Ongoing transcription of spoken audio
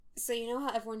So you know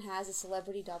how everyone has a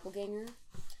celebrity doppelganger?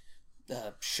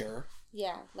 Sure.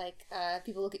 Yeah, like,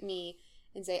 people look at me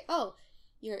and say, oh,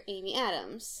 you're Amy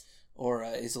Adams. Or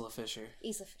Isla Fisher.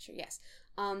 Isla Fisher, yes.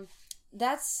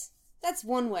 That's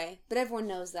one way, but everyone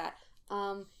knows that.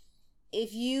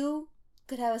 If you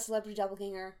could have a celebrity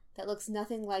doppelganger that looks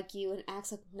nothing like you and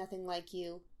acts like nothing like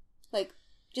you, like,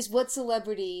 just what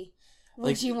celebrity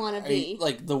would you want to be?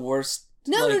 Like the worst...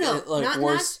 No. Like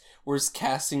worst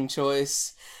casting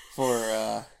choice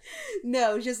for...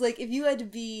 No, just like, if you had to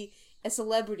be a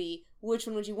celebrity, which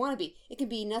one would you want to be? It could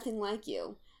be nothing like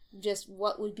you. Just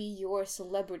what would be your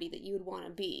celebrity that you would want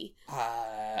to be?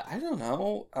 I don't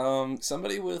know.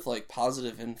 Somebody with, like,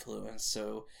 positive influence,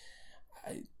 so...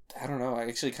 I don't know. I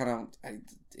actually kind of...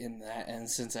 in that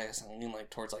instance, I guess I lean,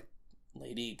 like, towards, like,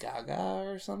 Lady Gaga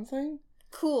or something.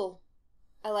 Cool.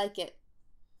 I like it.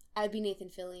 I'd be Nathan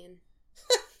Fillion.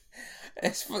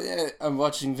 It's funny, I'm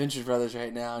watching Venture Brothers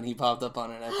right now, and he popped up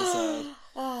on an episode.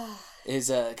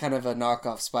 Is kind of a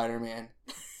knockoff Spider-Man.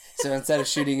 So instead of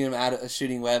shooting him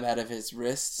shooting web out of his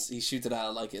wrists, he shoots it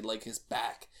out like his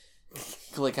back,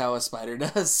 like how a spider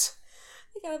does.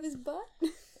 Like out of his butt.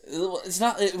 It's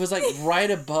not. It was like right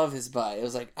above his butt. It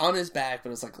was like on his back, but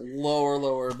it was like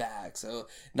lower back. So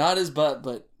not his butt,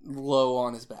 but low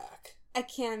on his back. I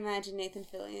can't imagine Nathan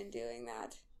Fillion doing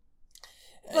that.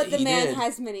 But the man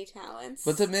has many talents.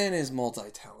 But the man is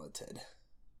multi-talented.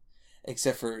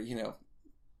 Except for,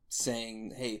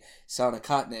 saying, hey, Sonic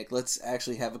Kotnik, let's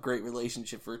actually have a great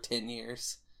relationship for 10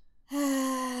 years.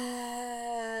 Welcome.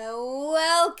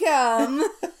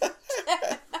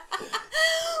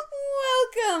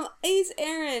 Welcome. He's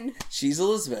Aaron. She's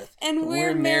Elizabeth. And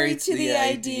we're married to the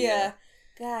idea.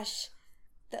 Gosh.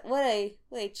 What a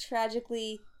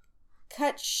tragically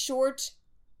cut short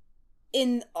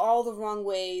in all the wrong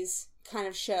ways kind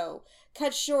of show.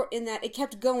 Cut short in that it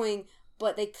kept going,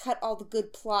 but they cut all the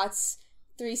good plots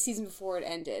 3 seasons before it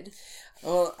ended.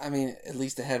 Well, I mean, at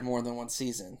least it had more than one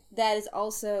season. That is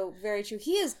also very true.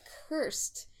 He is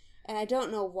cursed, and I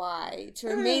don't know why, to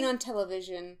remain on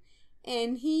television,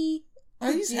 and he's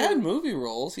had movie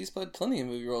roles. He's played plenty of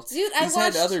movie roles. Dude, he's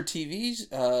had other TV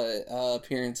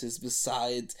appearances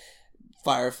besides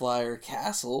Firefly or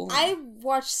Castle. I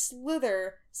watched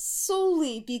Slither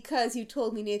solely because you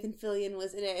told me Nathan Fillion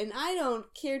was in it, and I don't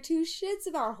care 2 shits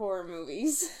about horror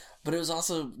movies. But it was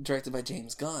also directed by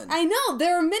James Gunn. I know,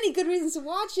 there are many good reasons to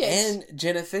watch it. And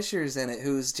Jenna Fischer's in it,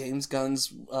 who's James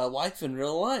Gunn's wife in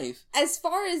real life. As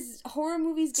far as horror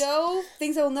movies go,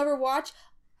 things I will never watch.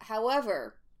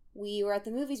 However, we were at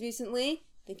the movies recently,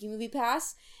 thank you Movie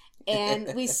Pass,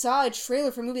 and we saw a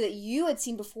trailer for a movie that you had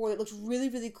seen before that looked really,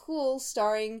 really cool,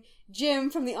 starring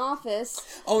Jim from The Office.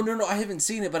 Oh, no, I haven't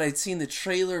seen it, but I'd seen the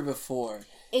trailer before.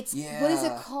 What is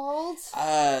it called?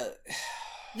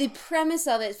 The premise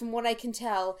of it, from what I can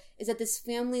tell, is that this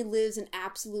family lives in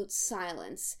absolute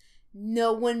silence.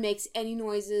 No one makes any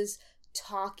noises,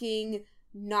 talking,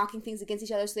 knocking things against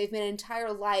each other, so they've made an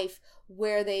entire life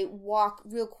where they walk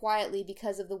real quietly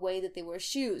because of the way that they wear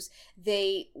shoes.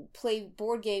 They play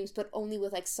board games, but only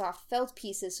with, like, soft felt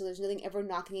pieces, so there's nothing ever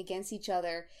knocking against each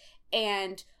other.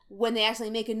 And when they actually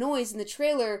make a noise in the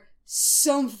trailer,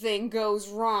 something goes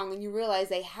wrong, and you realize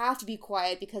they have to be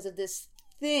quiet because of this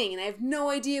thing, and I have no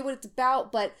idea what it's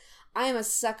about, but I am a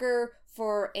sucker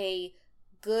for a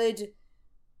good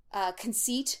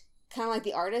conceit, kind of like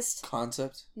The Artist.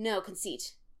 Concept? No,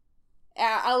 conceit.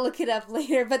 I'll look it up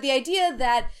later, but the idea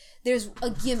that there's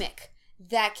a gimmick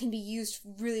that can be used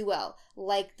really well,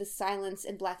 like the silence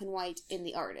in black and white in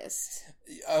The Artist.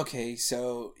 Okay,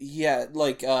 so, yeah,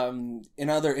 like, in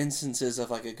other instances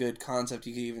of, like, a good concept,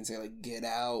 you could even say, like, Get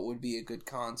Out would be a good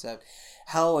concept.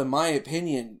 How, in my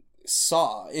opinion,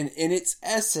 Saw, in its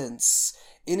essence,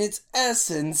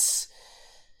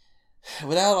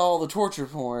 without all the torture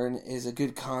porn, is a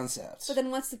good concept. But then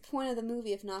what's the point of the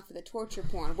movie if not for the torture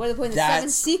porn? What are the point of the 7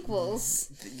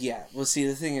 sequels? Yeah, well, see,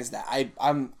 the thing is that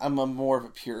I'm a more of a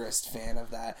purist fan of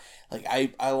that. Like,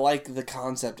 I like the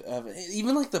concept of it.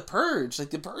 Even like The Purge. Like,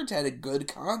 The Purge had a good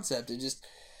concept. It just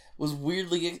was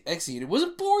weirdly executed. It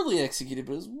wasn't poorly executed,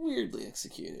 but it was weirdly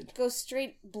executed. Go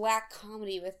straight black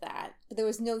comedy with that. But there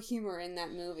was no humor in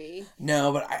that movie.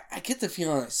 No, but I get the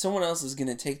feeling that someone else is going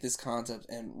to take this concept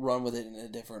and run with it in a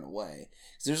different way.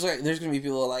 There's going to be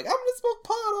people who are like, I'm going to smoke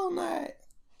pot all night.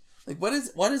 Like, what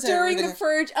is during the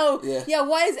Purge? Oh, yeah.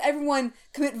 Why does everyone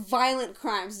commit violent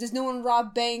crimes? Does no one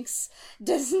rob banks?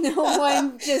 Does no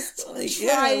one just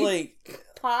try?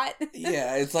 pot.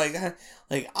 Yeah, it's like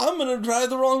I'm gonna drive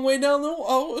the wrong way down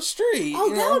the street.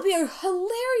 Oh, that would be a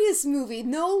hilarious movie.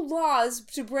 No laws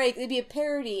to break. It'd be a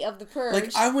parody of The Purge.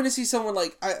 Like, I want to see someone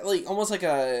almost like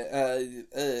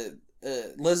a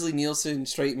Leslie Nielsen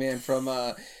straight man from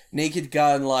Naked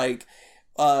Gun,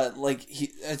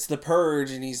 it's The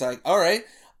Purge, and he's like, all right,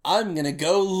 I'm gonna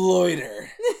go loiter.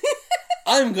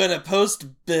 I'm gonna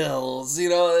post bills.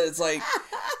 It's like,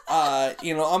 I'm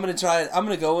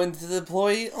gonna go into the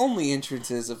employee-only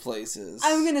entrances of places.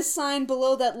 I'm gonna sign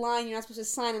below that line you're not supposed to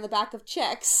sign on the back of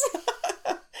checks.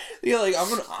 Yeah, like, I'm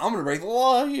gonna break the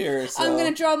law here. So. I'm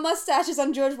gonna draw mustaches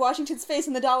on George Washington's face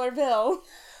in the dollar bill.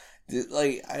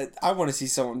 Like, I want to see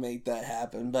someone make that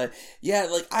happen. But, yeah,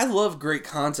 like, I love great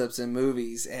concepts in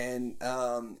movies. And,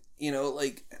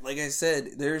 like I said,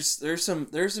 there's some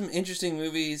interesting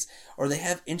movies, or they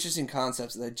have interesting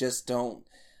concepts that just don't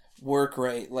work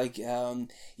right. Like,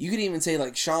 you could even say,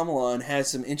 like, Shyamalan has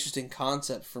some interesting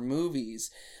concept for movies.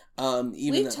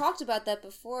 We've talked about that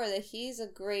before, that he's a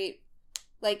great...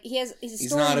 Like, he's a story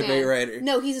He's not man. a great writer.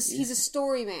 No, he's a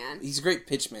story man. He's a great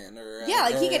pitch man.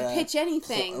 He could pitch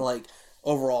anything.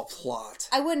 Overall plot.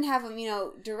 I wouldn't have him,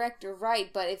 direct or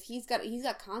write, but if he's got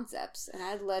concepts, and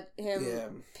I'd let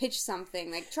him pitch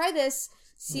something. Like, try this,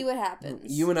 see what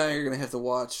happens. You and I are going to have to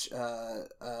watch A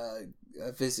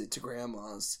Visit to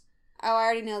Grandma's. Oh, I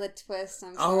already know the twist.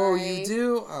 I'm sorry. Oh, you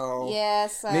do? Oh. Yeah,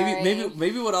 sorry.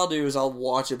 Maybe what I'll do is I'll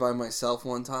watch it by myself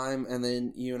one time, and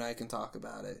then you and I can talk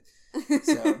about it.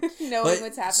 So, knowing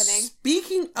what's happening.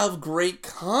 Speaking of great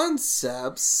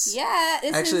concepts,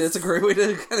 that's a great way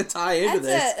to kind of tie into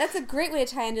this. That's a great way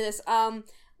to tie into this.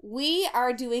 We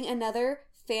are doing another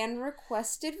fan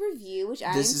requested review, which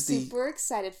I'm super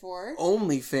excited for.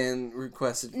 Only fan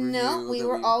requested review. No, we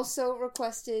were also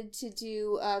requested to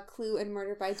do Clue and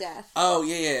Murder by Death. Oh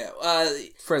yeah.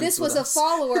 This was a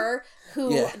follower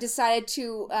who decided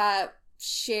to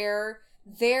share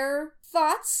their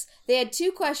thoughts. They had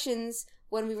 2 questions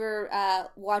when we were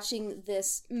watching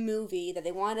this movie that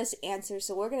they wanted us to answer,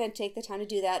 so we're going to take the time to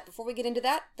do that. Before we get into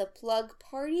that, the plug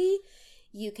party.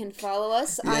 You can follow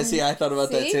us on... I thought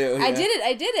about that too. Yeah. I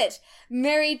did it.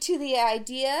 Married to the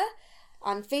Idea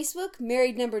on Facebook,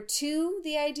 Married number 2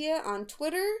 the Idea on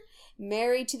Twitter,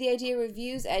 Married to the Idea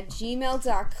Reviews at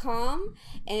gmail.com.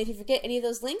 And if you forget any of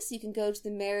those links, you can go to the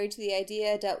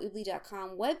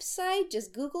marriedtotheidea.weebly.com website.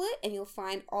 Just Google it, and you'll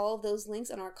find all of those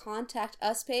links on our Contact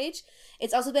Us page.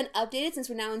 It's also been updated since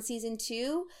we're now in Season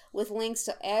 2, with links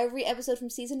to every episode from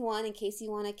Season 1 in case you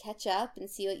want to catch up and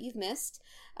see what you've missed.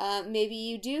 Maybe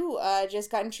you do just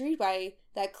got intrigued by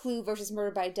that Clue versus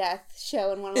Murder by Death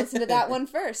show and want to listen to that one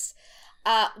first.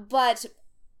 But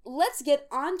let's get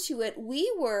on to it.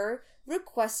 We were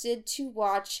requested to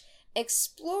watch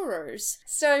Explorers,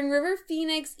 starring River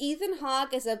Phoenix, Ethan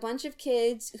Hawke as a bunch of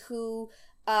kids who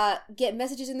get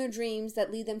messages in their dreams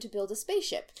that lead them to build a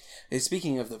spaceship. Hey,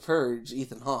 speaking of The Purge,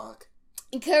 Ethan Hawke.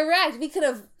 Correct. We could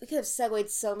have segued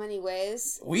so many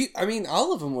ways.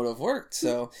 All of them would have worked.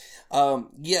 So,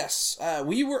 yes,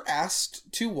 we were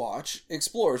asked to watch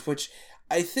Explorers, which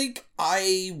I think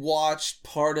I watched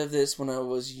part of this when I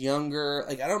was younger.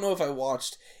 Like, I don't know if I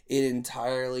watched it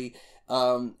entirely.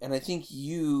 And I think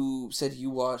you said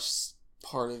you watched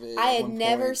part of it. I had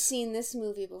never seen this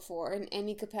movie before in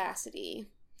any capacity.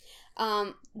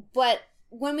 But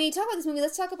when we talk about this movie,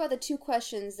 let's talk about the 2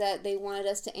 questions that they wanted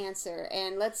us to answer,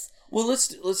 and let's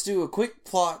do a quick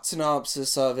plot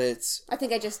synopsis of it. I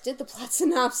think I just did the plot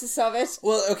synopsis of it.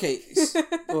 Well, okay.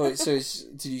 So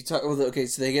did you talk? Well, okay.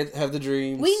 So they have the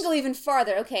dreams. We can go even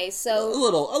farther. Okay, so a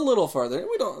little farther.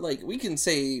 We don't we can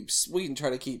try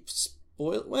to keep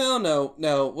spoil. Well,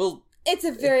 no. It's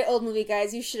a very old movie,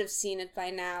 guys. You should have seen it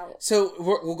by now. So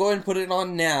we'll go ahead and put it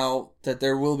on now that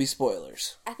there will be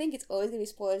spoilers. I think it's always going to be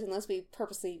spoilers unless we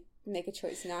purposely make a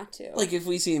choice not to. Like if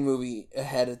we see a movie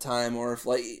ahead of time, or if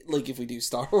if we do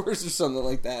Star Wars or something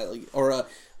like that, or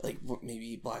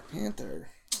maybe Black Panther.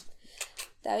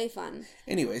 That'd be fun.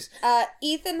 Anyways.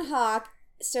 Ethan Hawke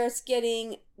starts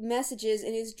getting messages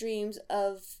in his dreams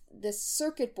of this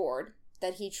circuit board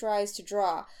that he tries to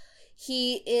draw.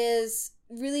 He is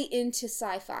really into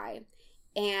sci-fi,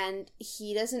 and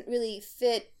he doesn't really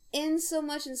fit in so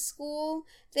much in school.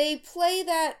 They play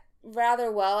that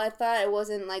rather well. I thought it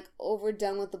wasn't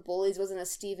overdone with the bullies. It wasn't a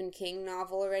Stephen King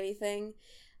novel or anything,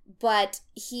 but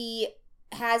he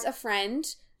has a friend,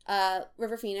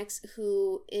 River Phoenix,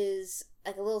 who is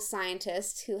a little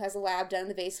scientist who has a lab down in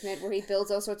the basement where he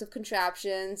builds all sorts of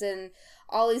contraptions and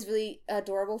all these really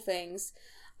adorable things.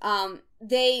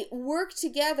 They work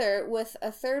together with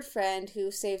a third friend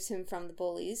who saves him from the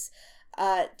bullies,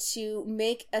 to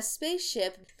make a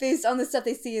spaceship based on the stuff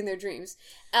they see in their dreams.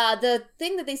 The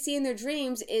thing that they see in their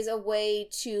dreams is a way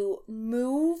to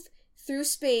move through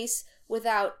space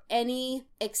without any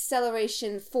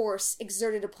acceleration force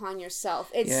exerted upon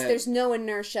yourself. There's no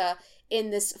inertia in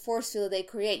this force field they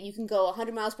create. You can go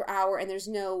 100 miles per hour and there's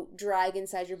no drag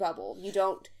inside your bubble. You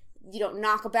don't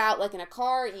knock about like in a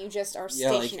car. You just are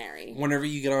stationary. Like whenever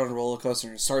you get on a roller coaster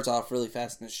and it starts off really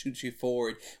fast and it shoots you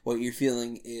forward, what you're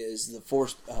feeling is the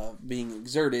force being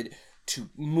exerted to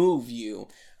move you,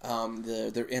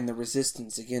 the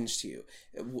resistance against you.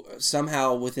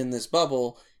 Somehow within this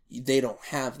bubble, they don't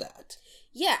have that.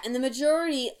 Yeah, and the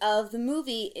majority of the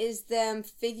movie is them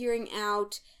figuring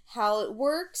out how it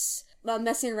works,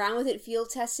 messing around with it,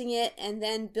 field testing it, and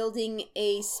then building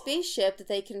a spaceship that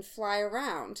they can fly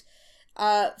around.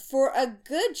 For a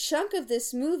good chunk of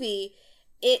this movie,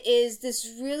 it is this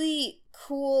really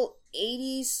cool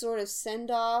 80s sort of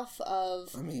send-off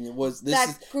of this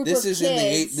is in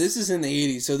the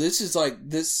 80s, so this is like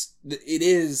this, it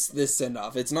is this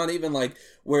send-off. It's not even like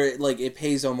where it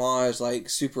pays homage like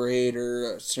Super 8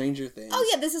 or Stranger Things. Oh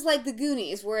yeah, this is like the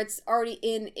Goonies, where it's already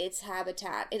in its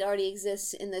habitat. It already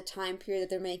exists in the time period that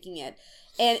they're making it.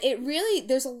 And it really,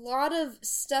 there's a lot of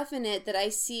stuff in it that I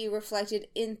see reflected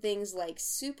in things like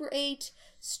Super 8,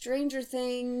 Stranger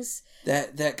Things.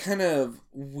 That kind of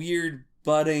weird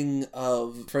budding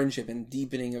of friendship and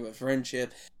deepening of a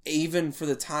friendship, even for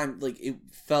the time, like, it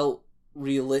felt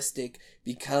realistic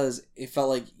because it felt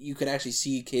like you could actually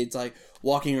see kids like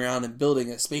walking around and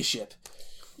building a spaceship.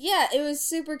 Yeah, it was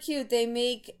super cute. They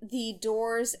make the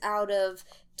doors out of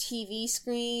TV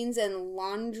screens and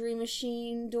laundry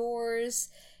machine doors,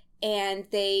 and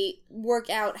they work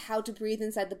out how to breathe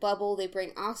inside the bubble. They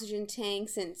bring oxygen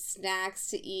tanks and snacks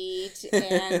to eat,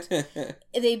 and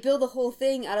they build the whole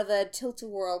thing out of a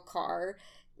tilt-a-whirl car,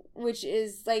 which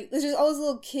is like, there's just all this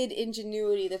little kid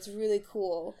ingenuity that's really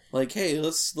cool. Like, hey,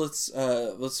 let's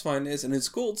find this, and it's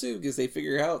cool too because they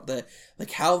figure out that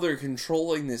like how they're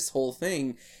controlling this whole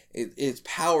thing. It's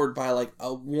powered by like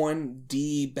a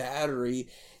 1D battery.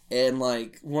 And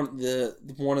like one of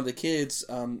the kids,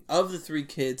 of the three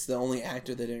kids, the only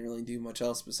actor that didn't really do much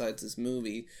else besides this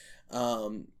movie,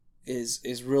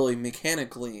 is really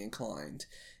mechanically inclined,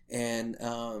 and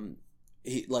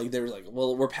they were like,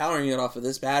 well, we're powering it off of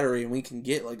this battery, and we can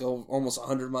get like almost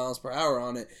 100 miles per hour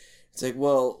on it. It's like,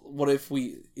 well, what if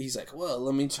he's like, well,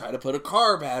 let me try to put a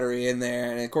car battery in there,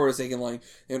 and of course they can like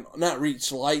not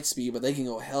reach light speed, but they can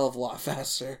go a hell of a lot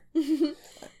faster.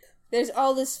 There's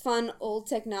all this fun old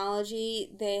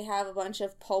technology. They have a bunch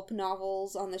of pulp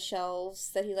novels on the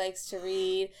shelves that he likes to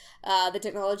read. The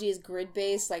technology is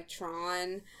grid-based, like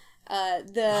Tron.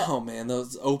 Oh man,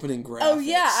 those opening graphics. Oh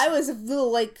yeah, I was a little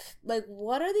like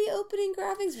what are the opening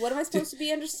graphics? What am I supposed to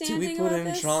be understanding about this? Did we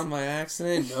put in Tron by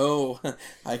accident? No,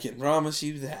 I can promise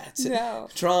you that. No.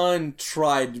 Tron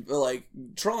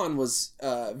was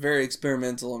very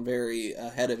experimental and very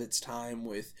ahead of its time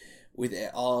with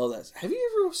all that. Have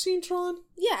you ever seen Tron?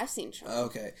 Yeah, I've seen Tron.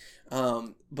 Okay.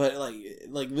 But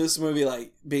like this movie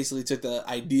like basically took the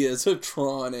ideas of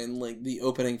Tron and like the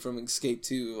opening from Escape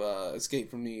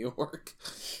from New York.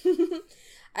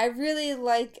 I really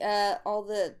like all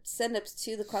the send-ups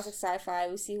to the classic sci-fi.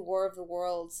 We see War of the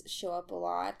Worlds show up a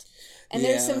lot. And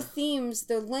there's some themes.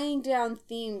 They're laying down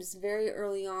themes very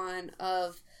early on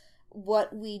of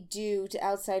what we do to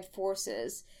outside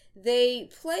forces. They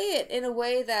play it in a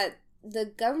way that the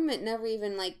government never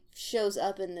even like shows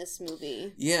up in this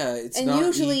movie. Yeah, it's not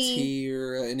usually E.T.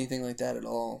 or anything like that at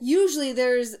all. Usually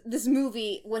this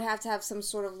movie would have to have some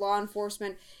sort of law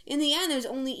enforcement. In the end, there's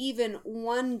only even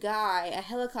one guy, a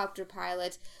helicopter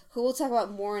pilot, who we'll talk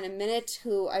about more in a minute,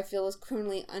 who I feel was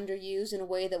criminally underused in a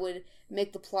way that would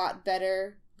make the plot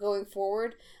better going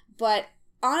forward. But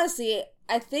honestly,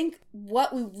 I think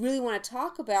what we really want to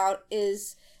talk about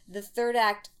is the third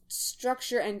act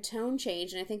structure and tone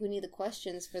change, and I think we need the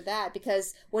questions for that,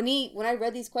 because when I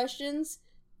read these questions,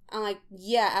 I'm like,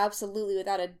 yeah, absolutely,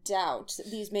 without a doubt,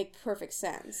 these make perfect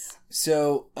sense.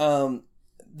 So,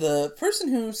 the person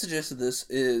who suggested this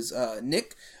is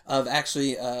Nick of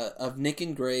Nick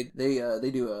and Greg.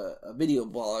 They do a video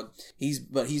blog. He's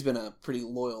been a pretty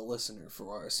loyal listener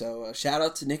for us. So shout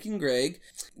out to Nick and Greg.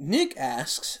 Nick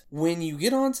asks, when you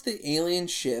get onto the alien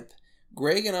ship,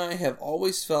 Greg and I have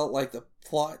always felt like the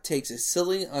plot takes a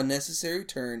silly, unnecessary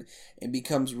turn and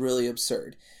becomes really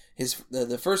absurd.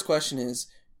 The first question is,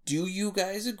 do you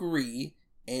guys agree?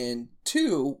 And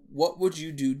 2, what would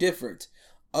you do different?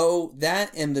 Oh,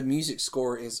 that and the music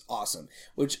score is awesome.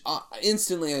 Which,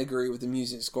 instantly I agree with the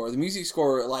music score. The music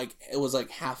score, like, it was like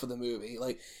half of the movie.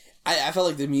 Like, I felt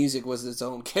like the music was its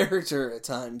own character at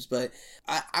times, but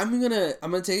I'm gonna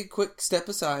take a quick step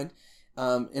aside,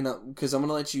 because I'm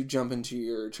gonna let you jump into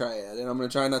your triad, and I'm gonna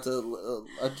try not to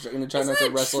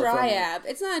wrestle it from you.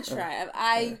 It's not a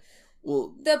triad.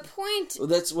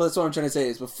 That's what I'm trying to say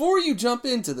is before you jump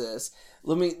into this,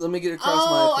 let me get across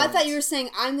my points. I thought you were saying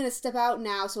I'm going to step out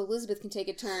now so Elizabeth can take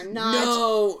a turn.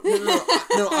 No.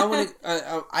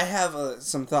 I have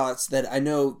some thoughts that I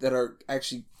know that are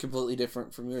actually completely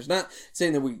different from yours. Not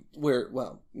saying that we're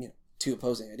two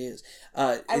opposing ideas.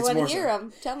 I want to hear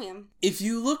them. Tell me them. If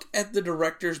you look at the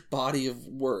director's body of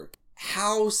work,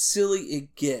 how silly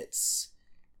it gets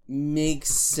makes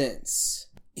sense.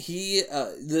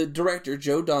 The director,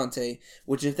 Joe Dante,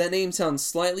 which if that name sounds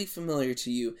slightly familiar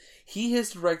to you, he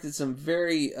has directed some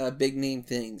very big name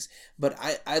things, but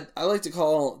I like to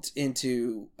call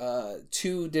into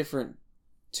two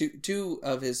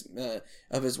of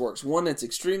his works. One that's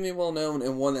extremely well known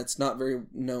and one that's not very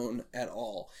known at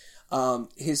all.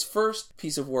 His first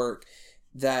piece of work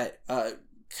that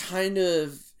kind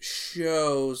of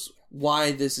shows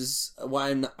why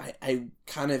I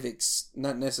kind of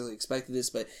not necessarily expected this,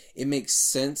 but it makes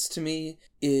sense to me,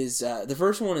 is the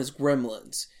first one is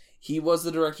Gremlins. He was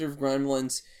the director of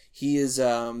Gremlins. He is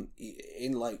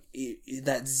in like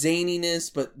that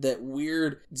zaniness, but that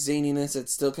weird zaniness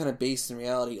that's still kind of based in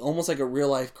reality, almost like a real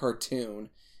life cartoon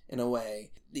in a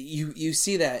way. You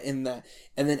see that in that,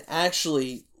 and then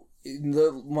actually,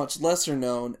 the much lesser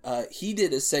known, he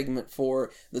did a segment for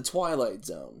The Twilight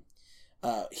Zone.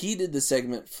 He did the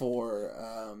segment for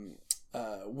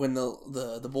when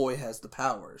the boy has the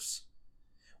powers,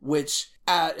 which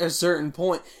at a certain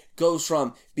point goes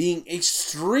from being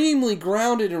extremely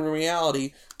grounded in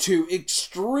reality to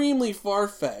extremely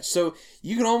far-fetched. So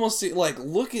you can almost see, like,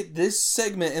 look at this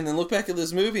segment and then look back at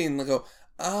this movie and go,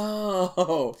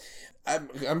 oh,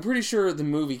 I'm pretty sure the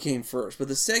movie came first, but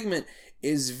the segment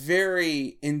is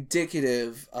very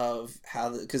indicative of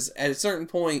how, because at a certain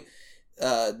point,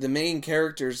 the main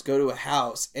characters go to a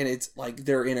house and it's like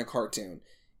they're in a cartoon.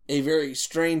 A very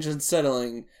strange,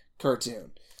 unsettling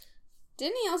cartoon.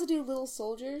 Didn't he also do Little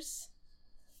Soldiers?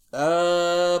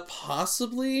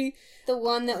 Possibly. The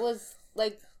one that was,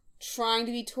 like, trying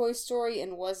to be Toy Story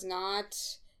and was not,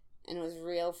 and was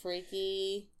real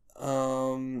freaky.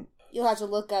 You'll have to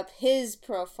look up his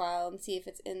profile and see if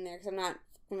it's in there, because I'm not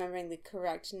remembering the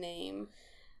correct name.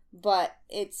 But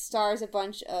it stars a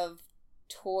bunch of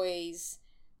toys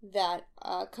that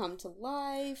come to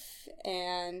life,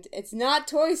 and it's not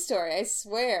Toy Story, I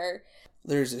swear.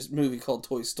 There's this movie called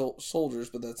Toy Soldiers,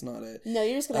 but that's not it. No,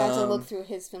 you're just going to have to look through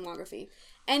his filmography.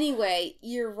 Anyway,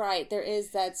 you're right. There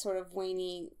is that sort of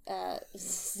zany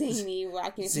wackiness.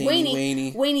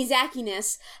 Wany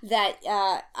zackiness that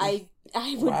I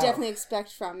would definitely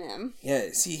expect from him.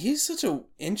 Yeah, see, he's such an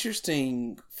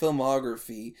interesting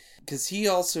filmography, because he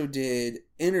also did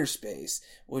Inner Space,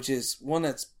 which is one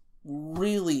that's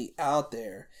really out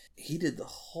there. He did The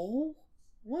Hole?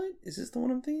 What? Is this the one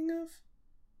I'm thinking of?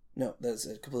 No, that's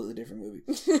a completely different movie.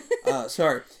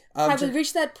 Sorry. Have we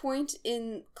reached that point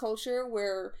in culture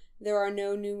where there are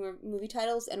no new movie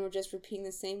titles and we're just repeating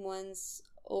the same ones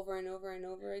over and over and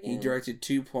over again? He directed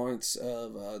 2 points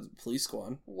of Police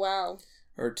Squad. Wow.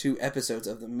 Or 2 episodes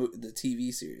of the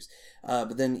TV series.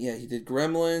 But then, yeah, he did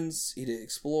Gremlins, he did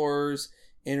Explorers,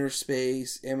 Inner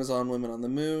Space, Amazon Women on the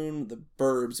Moon, The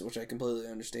Burbs, which I completely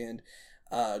understand,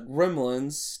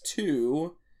 Gremlins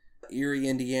 2... Erie,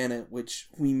 Indiana, which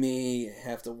we may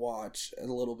have to watch a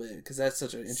little bit, because that's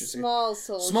such an interesting... Small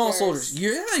Soldiers.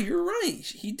 Yeah, you're right.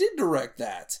 He did direct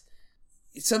that.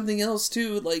 Something else,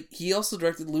 too, like, he also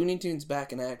directed Looney Tunes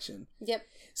Back in Action. Yep.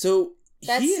 So,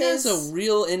 he has a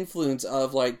real influence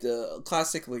of, like, the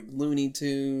classic, like, Looney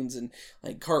Tunes and,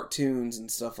 like, cartoons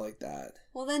and stuff like that.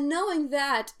 Well, then, knowing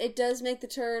that, it does make the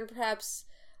turn perhaps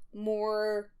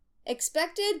more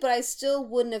expected, but I still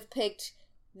wouldn't have picked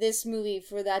this movie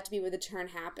for that to be where the turn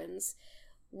happens.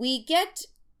 We get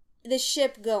the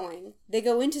ship going. They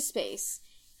go into space,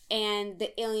 and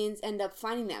the aliens end up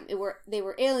finding them. They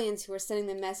were aliens who were sending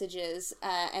them messages,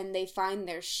 and they find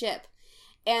their ship.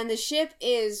 And the ship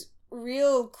is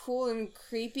real cool and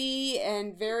creepy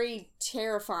and very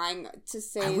terrifying, to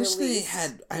say the least.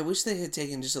 I wish they had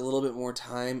taken just a little bit more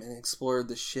time and explored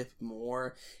the ship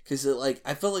more, because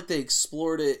I felt like they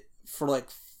explored it for like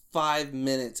 5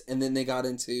 minutes, and then they got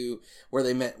into where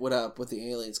they met up with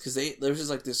the aliens, because there was just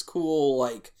like this cool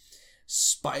like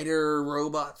spider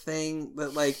robot thing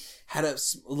that like had a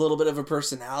little bit of a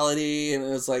personality, and it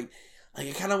was like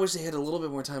I kind of wish they had a little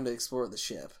bit more time to explore the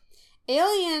ship.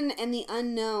 Alien and the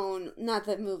Unknown, not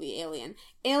the movie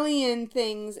Alien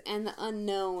things and the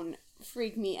Unknown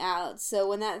freak me out. So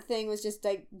when that thing was just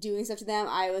like doing stuff to them,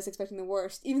 I was expecting the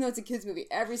worst. Even though it's a kids movie,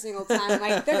 every single time I'm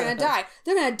like, they're gonna die.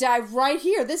 They're gonna die right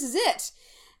here. This is it.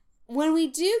 When we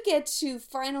do get to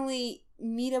finally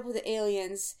meet up with the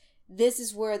aliens, this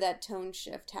is where that tone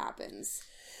shift happens.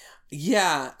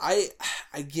 Yeah, I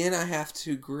have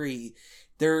to agree.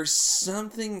 There's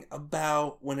something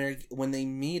about when they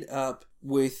meet up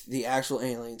with the actual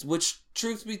aliens, which,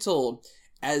 truth be told,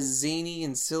 as zany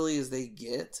and silly as they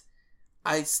get,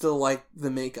 I still like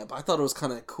the makeup. I thought it was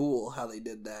kind of cool how they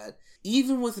did that.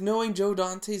 Even with knowing Joe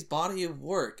Dante's body of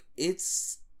work,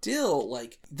 it's still,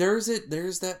 like, there's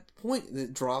that point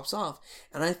that drops off.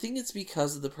 And I think it's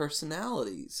because of the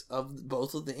personalities of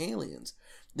both of the aliens.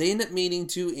 They end up meeting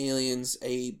two aliens,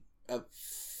 a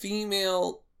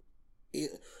female,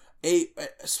 a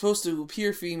supposed to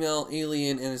appear female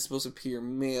alien and a supposed to appear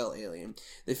male alien.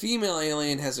 The female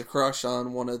alien has a crush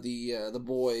on one of the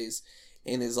boys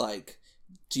and is like,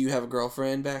 do you have a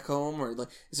girlfriend back home? Or like,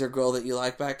 is there a girl that you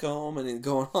like back home? And then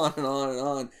going on and on and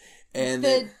on. And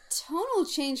the tonal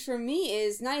change for me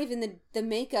is not even the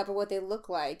makeup or what they look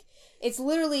like. It's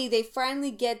literally they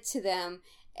finally get to them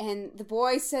and the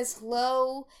boy says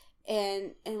hello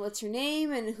and what's your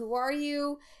name and who are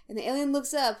you? And the alien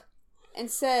looks up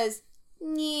and says,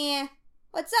 yeah,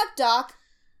 what's up, Doc?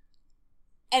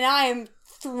 And I am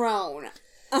thrown.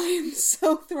 I am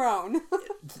so thrown.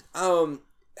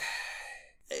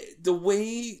 The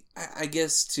way, I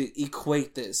guess, to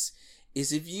equate this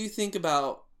is if you think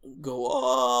about, go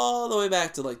all the way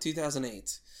back to like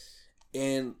 2008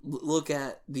 and look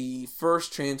at the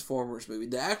first Transformers movie,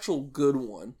 the actual good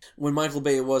one, when Michael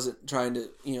Bay wasn't trying to,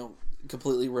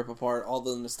 completely rip apart all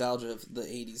the nostalgia of the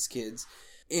 80s kids.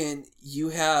 And you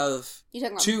have... You're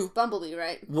talking about Bumblebee,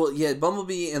 right? Well, yeah,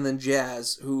 Bumblebee and then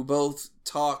Jazz, who both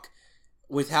talk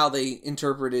with how they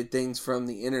interpreted things from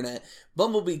the internet.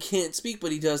 Bumblebee can't speak,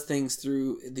 but he does things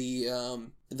through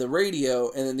the radio,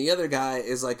 and then the other guy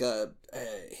is like a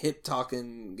hip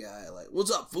talking guy, like, what's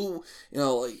up, fool?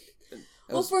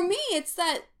 Well, for me, it's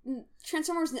that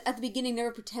Transformers at the beginning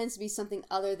never pretends to be something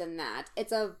other than that.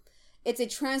 It's a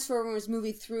Transformers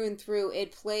movie through and through.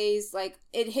 It plays, like,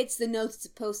 it hits the notes it's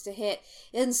supposed to hit.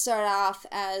 It doesn't start off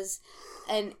as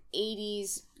an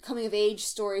 80s coming-of-age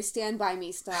story, Stand By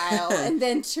Me style, and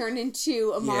then turn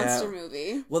into a monster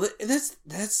movie. Well,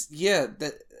 that's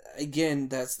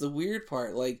the weird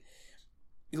part. Like,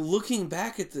 looking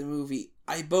back at the movie,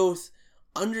 I both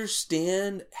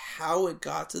understand how it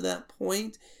got to that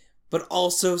point, but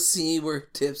also see where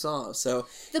it tips off. So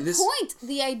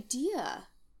the idea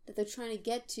that they're trying to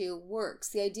get to works.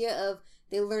 The idea of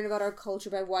they learn about our culture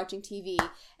by watching TV,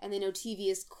 and they know TV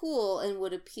is cool and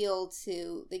would appeal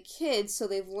to the kids, so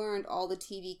they've learned all the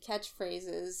TV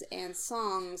catchphrases and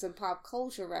songs and pop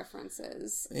culture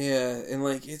references. Yeah, and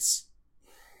like it's...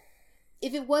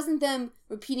 If it wasn't them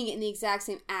repeating it in the exact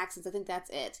same accents, I think that's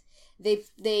it.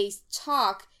 They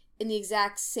talk in the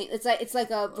exact same... It's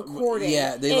like a recording.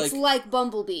 Yeah, it's like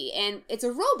Bumblebee, and it's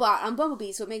a robot on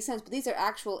Bumblebee, so it makes sense. But these are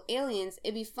actual aliens.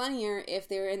 It'd be funnier if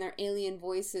they were in their alien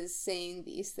voices saying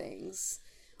these things.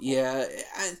 Yeah,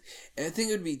 I think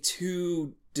it would be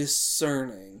too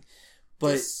discerning.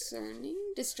 But discerning?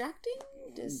 Distracting?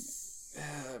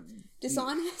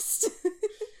 Dishonest?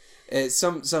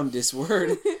 Some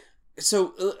disword.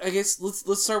 So I guess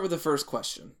let's start with the first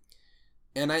question.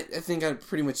 And I think I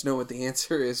pretty much know what the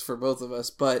answer is for both of us.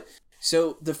 But,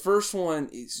 so, the first one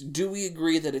is, do we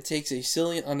agree that it takes a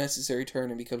silly, unnecessary turn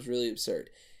and becomes really absurd?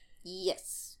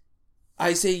 Yes.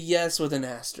 I say yes with an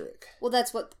asterisk. Well,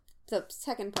 that's what the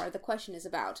second part of the question is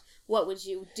about. What would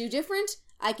you do different?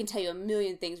 I can tell you a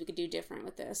million things we could do different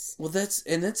with this. Well, that's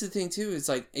the thing, too. It's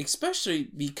like, especially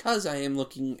because I am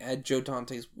looking at Joe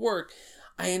Dante's work,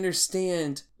 I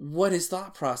understand what his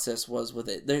thought process was with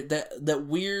it. That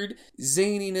weird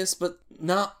zaniness, but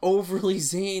not overly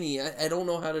zany. I don't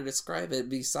know how to describe it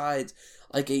besides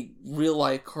like a real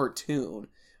life cartoon,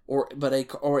 or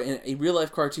a real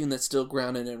life cartoon that's still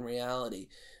grounded in reality.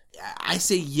 I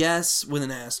say yes with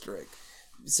an asterisk,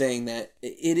 saying that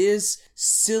it is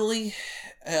silly,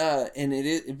 and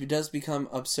it does become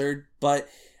absurd, but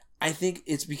I think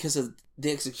it's because of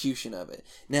the execution of it.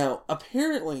 Now,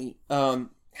 apparently,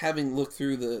 having looked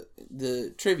through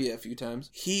the trivia a few times,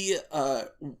 he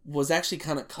was actually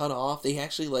kind of cut off. They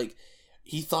actually,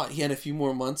 he thought he had a few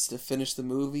more months to finish the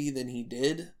movie than he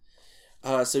did.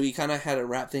 So he kind of had to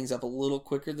wrap things up a little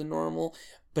quicker than normal.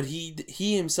 But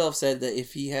he himself said that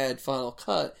if he had Final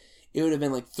Cut, it would have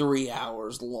been 3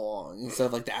 hours long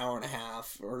instead of the hour and a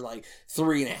half, or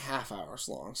 3.5 hours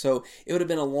long. So it would have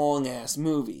been a long ass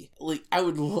movie. I kind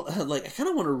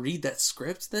of want to read that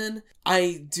script then.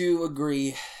 I do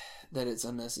agree that it's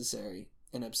unnecessary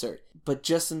and absurd. But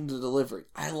just in the delivery,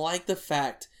 I like the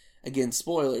fact, again,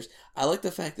 spoilers, I like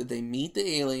the fact that they meet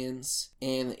the aliens,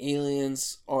 and the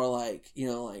aliens are like,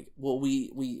 well,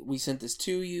 we sent this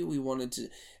to you, we wanted to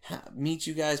meet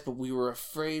you guys, but we were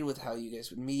afraid with how you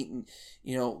guys would meet, and,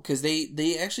 because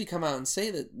they actually come out and say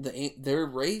that their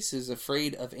race is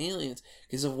afraid of aliens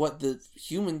because of what the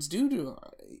humans do to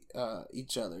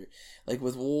each other, like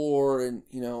with war and,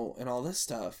 and all this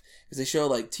stuff, because they show,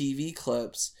 like, TV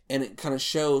clips, and it kind of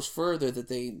shows further that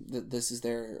this is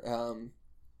their,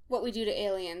 what we do to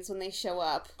aliens when they show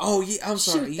up. Oh, yeah, I'm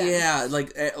sorry. Yeah,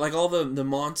 like all the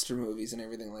monster movies and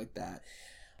everything like that.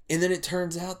 And then it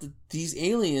turns out that these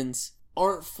aliens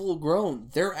aren't full grown.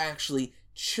 They're actually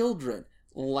children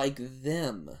like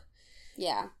them.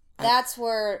 Yeah. That's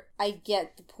where I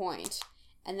get the point.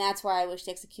 And that's why I wish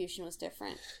the execution was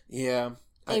different. Yeah.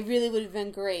 It really would have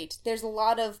been great. There's a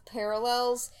lot of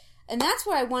parallels. And that's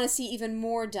what I want to see even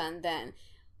more done then.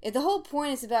 If the whole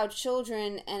point is about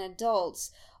children and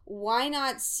adults, why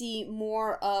not see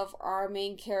more of our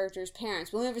main characters'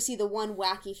 parents? We'll never see the one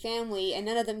wacky family, and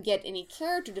none of them get any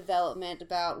character development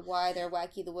about why they're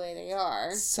wacky the way they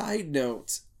are. Side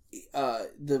note, the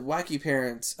wacky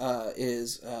parents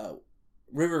is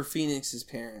River Phoenix's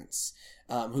parents,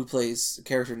 who plays a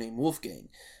character named Wolfgang.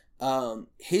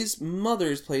 His mother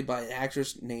is played by an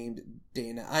actress named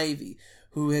Dana Ivey,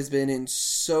 who has been in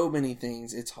so many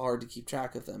things, it's hard to keep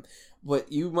track of them.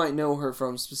 What you might know her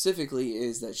from specifically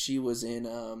is that she was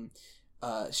in,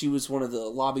 she was one of the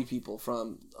lobby people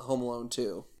from Home Alone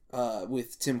 2,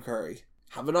 with Tim Curry.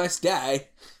 Have a nice day.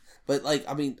 But,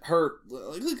 her,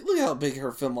 look how big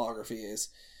her filmography is.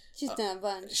 She's done a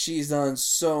bunch. She's done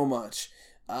so much.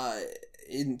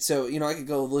 And so, I could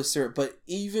go list her, but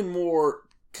even more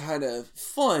kind of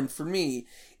fun for me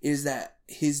is that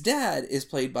his dad is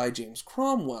played by James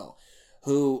Cromwell,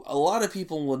 who a lot of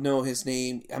people will know his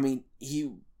name. I mean,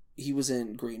 he was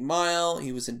in Green Mile.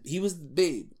 He was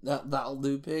Babe. That'll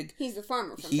do, Pig. He's the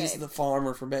farmer from Babe. He's the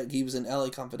farmer from Babe. He was in LA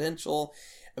Confidential.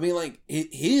 I mean,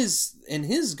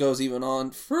 his goes even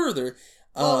on further.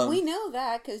 Well, we know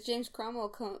that because James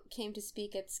Cromwell came to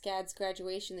speak at SCAD's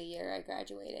graduation the year I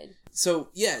graduated. So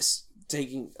yes,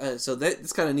 so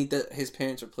that's kind of neat that his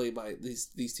parents are played by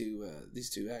these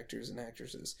two actors and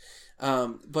actresses.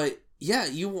 But yeah,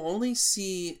 you only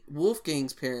see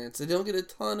Wolfgang's parents. They don't get a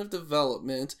ton of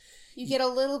development. You get a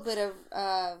little bit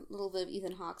of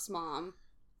Ethan Hawke's mom.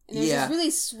 And there's this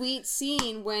really sweet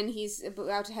scene when he's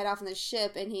about to head off on the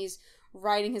ship and he's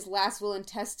writing his last will and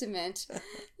testament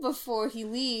before he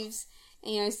leaves.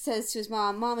 And he says to his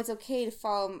mom, "Mom, it's okay to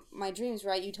follow my dreams,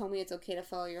 right? You told me it's okay to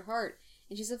follow your heart."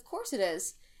 And she says, "Of course it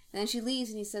is." And then she leaves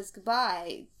and he says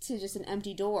goodbye to just an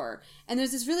empty door. And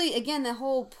there's this really, again, the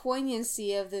whole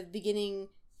poignancy of the beginning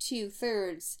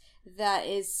 2/3 that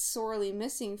is sorely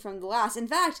missing from the last. In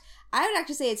fact, I would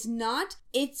actually say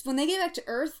it's when they get back to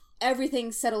Earth,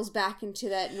 everything settles back into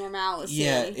that normalcy.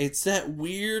 Yeah, it's that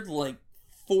weird,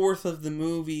 fourth of the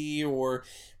movie, or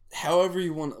however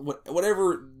you want,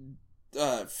 whatever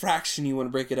fraction you want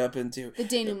to break it up into. The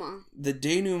denouement. The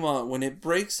denouement, when it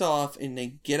breaks off and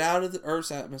they get out of the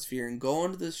Earth's atmosphere and go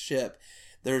onto the ship,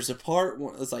 there's a part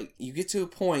where it's you get to a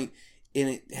point and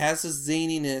it has this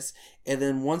zaniness, and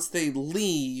then once they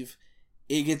leave,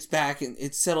 it gets back and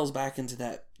it settles back into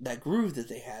that groove that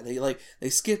they had. They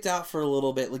skipped out for a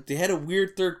little bit. They had a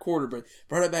weird third quarter, but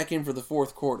brought it back in for the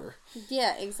fourth quarter.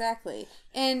 Yeah, exactly.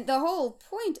 And the whole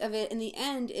point of it in the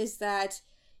end is that,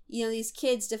 these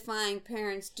kids defying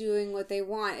parents doing what they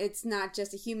want. It's not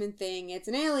just a human thing, it's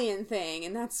an alien thing.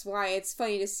 And that's why it's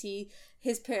funny to see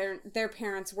their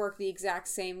parents work the exact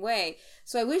same way.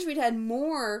 So I wish we'd had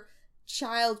more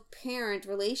child-parent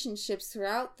relationships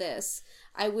throughout this.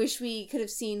 I wish we could have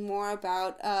seen more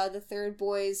about the third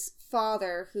boy's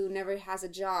father, who never has a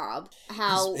job.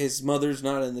 How his mother's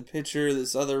not in the picture.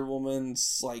 This other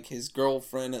woman's his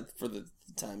girlfriend for the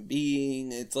time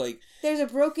being. It's there's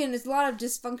a lot of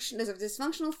dysfunction. There's a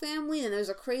dysfunctional family, and there's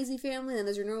a crazy family, and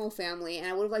there's a normal family. And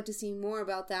I would have liked to see more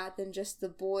about that than just the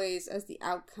boys as the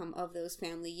outcome of those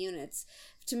family units,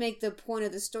 to make the point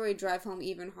of the story drive home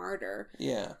even harder.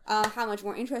 Yeah. How much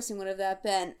more interesting would have that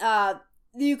been?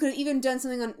 You could have even done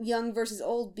something on young versus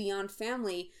old beyond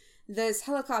family. This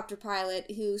helicopter pilot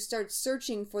who starts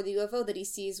searching for the UFO that he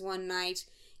sees one night,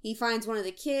 he finds one of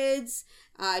the kids,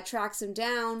 tracks him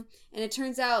down, and it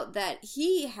turns out that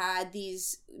he had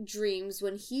these dreams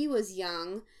when he was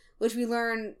young, which we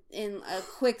learn in a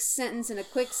quick sentence in a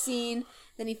quick scene.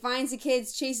 Then he finds the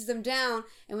kids, chases them down,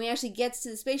 and when he actually gets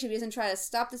to the spaceship, he doesn't try to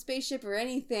stop the spaceship or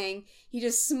anything. He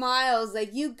just smiles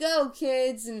 "You go,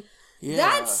 kids!" And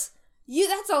that's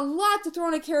That's a lot to throw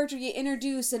in a character you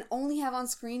introduce and only have on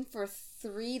screen for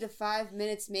 3 to 5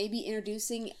 minutes, maybe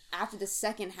introducing after the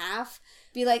second half.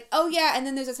 Be like, oh yeah, and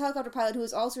then there's this helicopter pilot who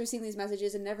is also receiving these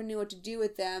messages and never knew what to do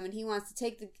with them, and he wants to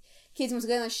take the kids and wants to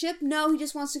get on the ship. No, he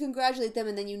just wants to congratulate them,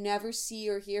 and then you never see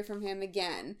or hear from him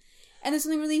again. And there's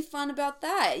something really fun about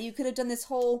that. You could have done this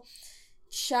whole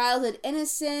childhood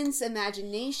innocence,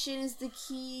 imagination is the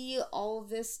key, all of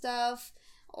this stuff.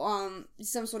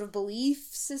 Some sort of belief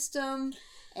system,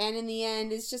 and in the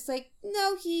end it's just like,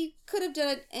 no, he could have done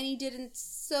it and he didn't,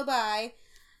 so bye.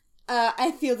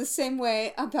 I feel the same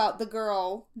way about the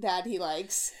girl that he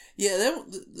likes. Yeah,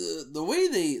 the way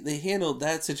they handled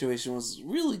that situation was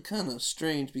really kind of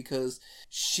strange, because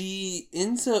she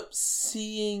ends up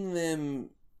seeing them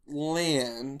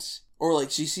land, or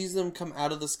like she sees them come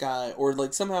out of the sky, or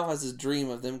like somehow has a dream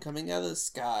of them coming out of the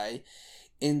sky.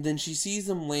 And then she sees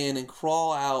them land and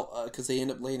crawl out, because they end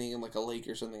up landing in like a lake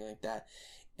or something like that.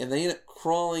 And they end up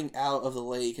crawling out of the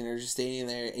lake, and they're just standing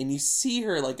there. And you see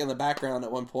her like in the background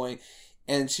at one point,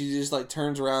 and she just like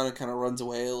turns around and kind of runs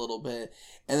away a little bit.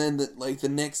 And then the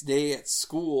next day at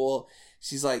school,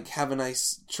 she's like, have a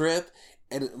nice trip.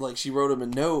 And like she wrote him a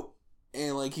note,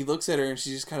 and like he looks at her and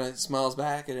she just kind of smiles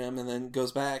back at him and then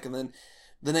goes back. And then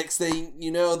the next thing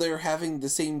you know, they're having the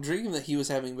same dream that he was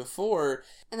having before.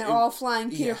 And they're all flying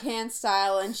Peter Pan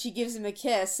style, and she gives him a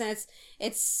kiss. And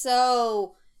it's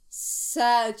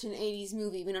such an 80s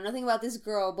movie. We know nothing about this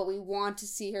girl, but we want to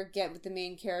see her get with the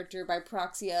main character by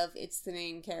proxy of it's the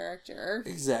main character.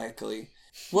 Exactly.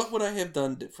 What would I have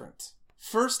done different?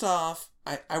 First off,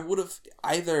 I would have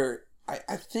either...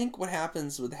 I think what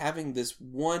happens with having this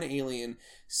one alien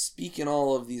speak in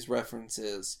all of these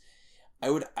references, I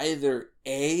would either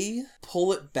A,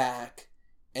 pull it back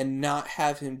and not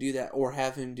have him do that, or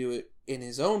have him do it in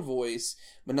his own voice,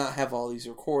 but not have all these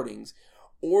recordings.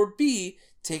 Or B,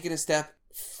 take it a step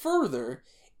further,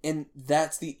 and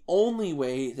that's the only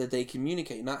way that they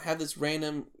communicate. Not have this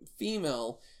random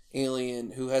female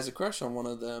alien who has a crush on one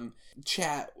of them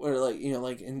chat, or like, you know,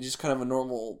 like in just kind of a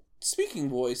normal speaking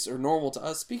voice, or normal to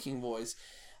us speaking voice.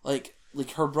 Like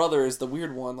her brother is the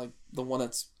weird one, like the one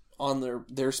that's on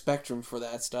their spectrum for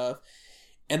that stuff.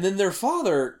 And then their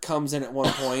father comes in at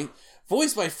one point,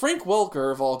 voiced by Frank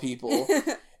Welker of all people,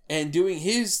 and doing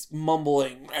his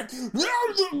mumbling,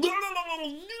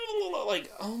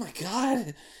 like, oh my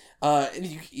god.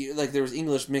 And you like there was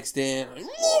English mixed in,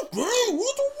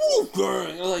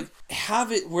 like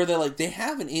have it where they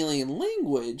have an alien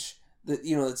language that,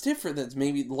 you know, that's different, that's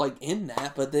maybe like in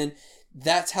that, but then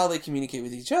that's how they communicate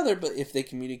with each other. But if they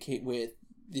communicate with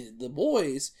the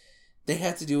boys, they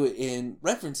have to do it in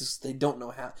references. They don't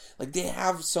know how. Like, they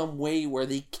have some way where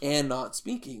they cannot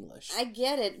speak English. I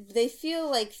get it. They feel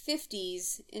like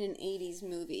 50s in an 80s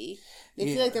movie. They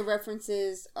feel like the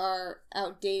references are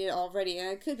outdated already. And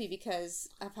it could be because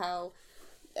of how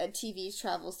TV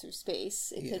travels through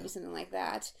space. It could be something like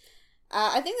that.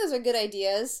 I think those are good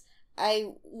ideas.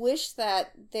 I wish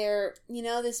that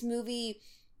this movie,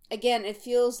 again, it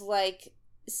feels like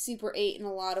Super 8 in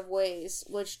a lot of ways,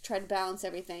 which tried to balance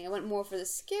everything. I went more for the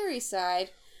scary side,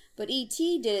 but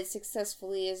E.T. did it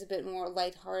successfully as a bit more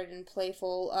lighthearted and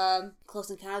playful. Close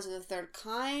Encounters of the Third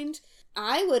Kind,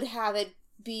 I would have it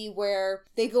be where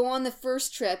they go on the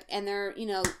first trip and they're,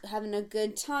 having a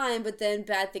good time, but then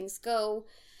bad things go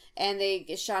and they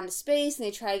get shot into space and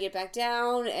they try to get back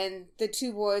down, and the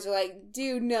two boys are like,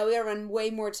 dude, no, we gotta run way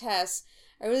more tests.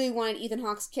 I really wanted Ethan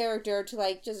Hawke's character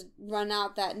to, just run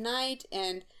out that night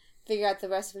and figure out the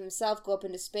rest of himself, go up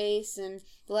into space, and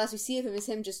the last we see of him is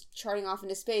him just charting off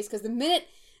into space, because the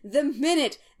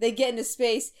minute they get into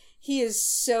space, he is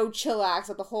so chillax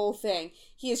about the whole thing.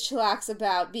 He is chillax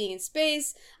about being in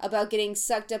space, about getting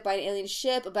sucked up by an alien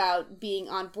ship, about being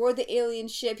on board the alien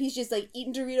ship. He's just,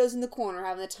 eating Doritos in the corner,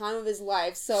 having the time of his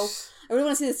life. So, I really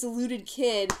want to see this deluded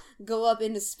kid go up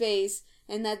into space.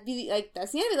 And that'd be,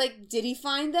 that's the end of it. Did he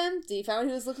find them? Did he find what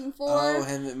he was looking for? Oh,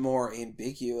 and it more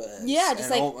ambiguous. Yeah,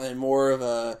 just and more of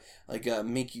a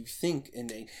make you think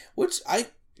ending. Which I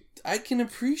can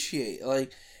appreciate.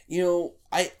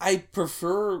 I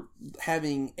prefer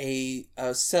having a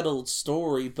settled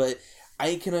story, but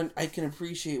I can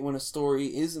appreciate when a story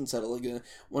isn't settled.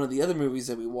 One of the other movies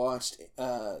that we watched,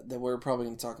 that we're probably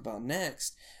going to talk about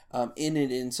next,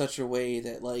 ended in such a way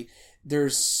that,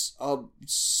 there's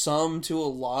some to a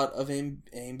lot of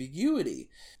ambiguity.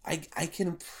 I can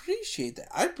appreciate that.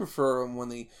 I prefer them when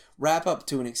they wrap up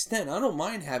to an extent. I don't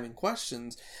mind having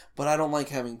questions, but I don't like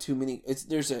having too many.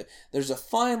 There's a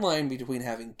fine line between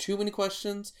having too many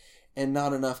questions and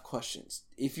not enough questions.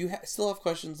 if you still have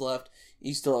questions left,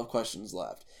 you still have questions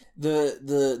left.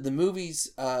 The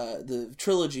movies, the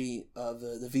trilogy of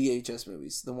the VHS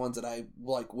movies, the ones that I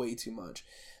like way too much.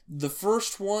 The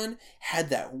first one had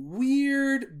that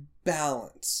weird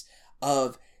balance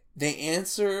of they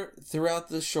answer throughout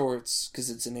the shorts, because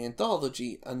it's an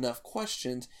anthology, enough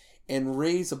questions and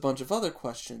raise a bunch of other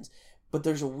questions, but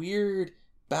there's a weird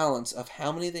balance of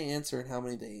how many they answer and how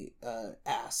many they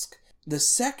ask. The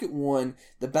second one,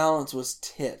 the balance was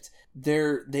tipped.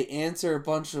 They answer a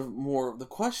bunch of more of the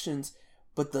questions,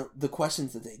 but the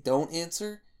questions that they don't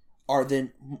answer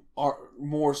are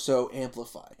more so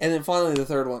amplified. And then finally the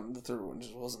third one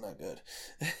just wasn't that good.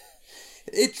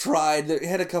 It tried. It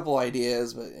had a couple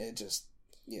ideas, but it just,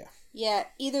 yeah. Yeah,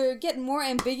 either get more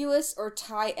ambiguous or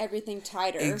tie everything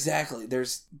tighter. Exactly.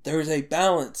 There's a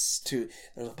balance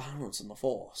there's a balance in the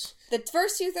Force. The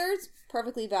first 2/3,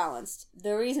 perfectly balanced.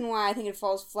 The reason why I think it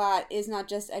falls flat is not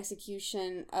just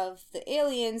execution of the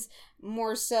aliens,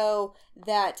 more so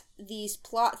that these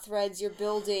plot threads you're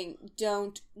building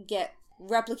don't get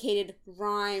replicated,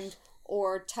 rhymed,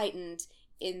 or tightened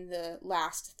in the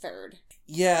last third.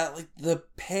 Yeah, like the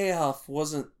payoff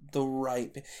wasn't the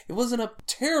right... It wasn't a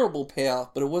terrible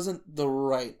payoff, but it wasn't the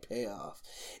right payoff.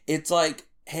 It's like,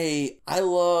 hey, I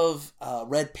love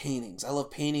red paintings. I love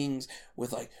paintings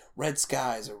with like red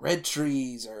skies or red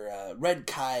trees or red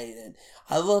kite, and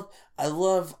I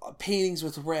love paintings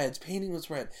with reds. Painting with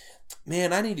red.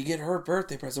 Man, I need to get her a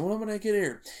birthday present. What am I going to get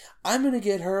her? I'm going to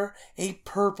get her a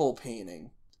purple painting.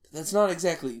 That's not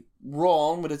exactly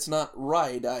wrong, but it's not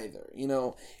right either. You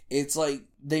know, it's like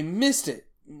they missed it.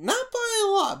 Not by a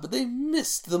lot, but they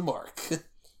missed the mark.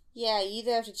 Yeah, you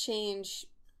either have to change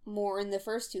more in the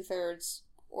first 2/3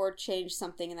 or change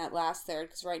something in that last third,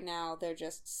 because right now they're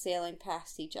just sailing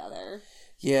past each other.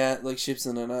 Yeah, like ships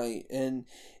in the night. And,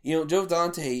 you know, Joe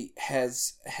Dante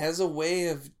has a way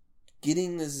of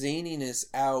getting the zaniness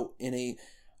out in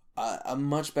a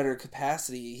much better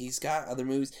capacity. He's got other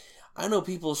movies. I know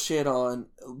people shit on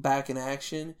Back in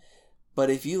Action, but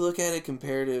if you look at it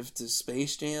comparative to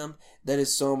Space Jam, that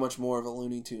is so much more of a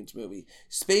Looney Tunes movie.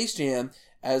 Space Jam,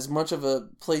 as much of a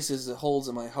place as it holds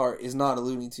in my heart, is not a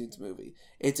Looney Tunes movie.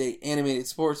 It's a animated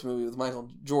sports movie with Michael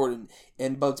Jordan,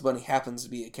 and Bugs Bunny happens to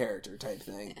be a character type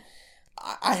thing.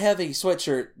 I have a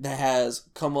sweatshirt that has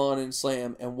Come On and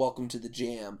Slam and Welcome to the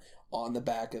Jam on the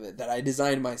back of it that I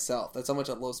designed myself. That's how much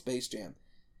I love Space Jam.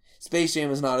 Space Jam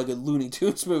is not a good Looney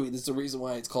Tunes movie. That's the reason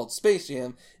why it's called Space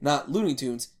Jam, not Looney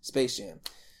Tunes, Space Jam.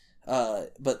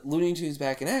 But Looney Tunes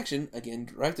Back in Action, again,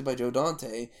 directed by Joe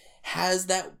Dante, has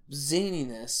that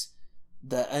zaniness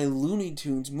that a Looney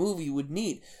Tunes movie would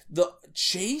need. The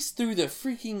chase through the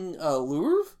freaking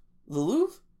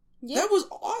Louvre? Yeah. That was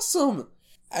awesome!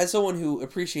 As someone who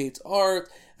appreciates art,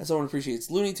 as someone who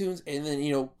appreciates Looney Tunes, and then,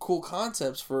 you know, cool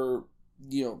concepts for...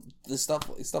 you know, the stuff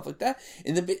like that,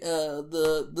 and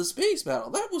the space battle,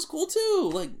 that was cool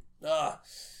too. Like,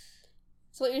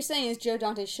 So what you're saying is Joe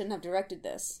Dante shouldn't have directed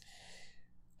this?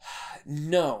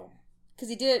 No, because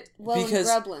he did it well in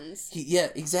Gremlins. Yeah,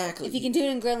 exactly. If he can do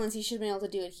it in Gremlins, he should have been able to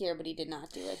do it here, but he did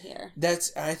not do it here.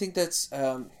 I think that's.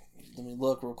 Let me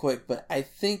look real quick, but I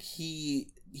think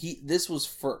this was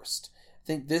first. I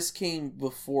think this came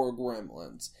before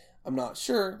Gremlins. I'm not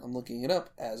sure. I'm looking it up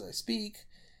as I speak.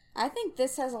 I think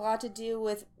this has a lot to do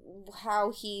with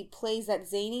how he plays that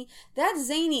zany. That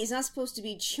zany is not supposed to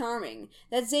be charming.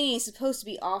 That zany is supposed to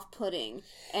be off-putting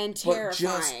and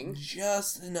terrifying.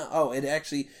 It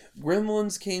actually,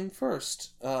 Gremlins came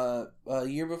first, a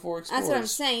year before Explorers. That's what I'm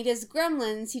saying. He does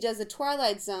Gremlins, he does The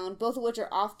Twilight Zone, both of which are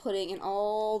off-putting in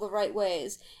all the right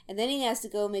ways. And then he has to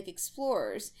go make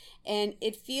Explorers. And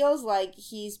it feels like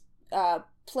he's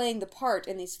playing the part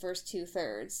in these first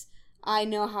 2/3. I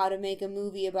know how to make a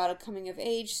movie about a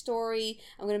coming-of-age story.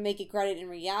 I'm going to make it grounded in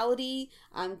reality.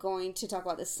 I'm going to talk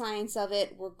about the science of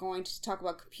it. We're going to talk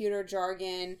about computer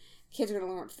jargon. Kids are going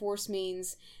to learn what force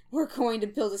means. We're going to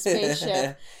build a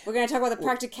spaceship. We're going to talk about the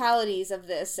practicalities of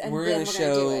this, and we're going to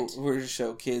do it. We're going to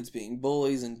show kids being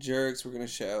bullies and jerks. We're going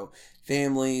to show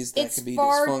families that could be It's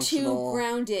dysfunctional. far too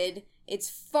grounded. It's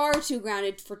far too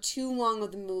grounded for too long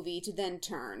of the movie to then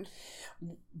turn.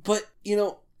 But, you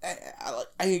know...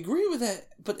 I agree with that,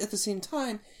 but at the same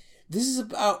time, this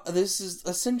is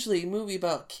essentially a movie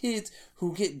about kids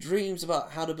who get dreams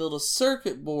about how to build a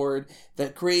circuit board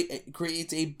that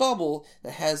creates a bubble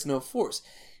that has no force.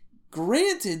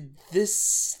 Granted,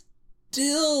 this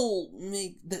still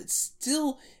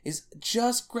is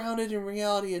just grounded in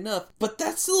reality enough, but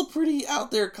that's still a pretty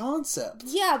out there concept.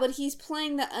 Yeah, but he's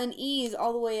playing the unease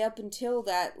all the way up until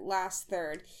that last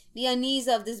third. The unease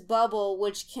of this bubble,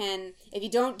 which can, if you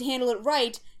don't handle it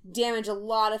right, damage a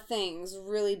lot of things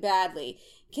really badly,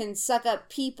 can suck up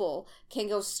people, can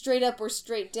go straight up or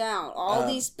straight down. All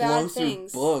these bad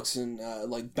things. Blow through books and,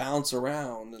 like, bounce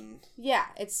around. And yeah,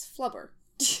 it's flubber.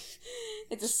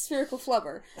 It's a spherical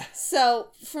flubber. So,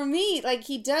 for me, like,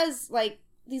 he does, like,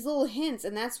 these little hints,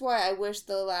 and that's why I wish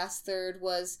the last third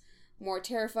was more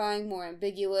terrifying, more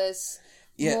ambiguous,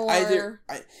 more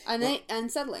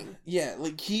unsettling. Yeah,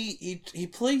 like, he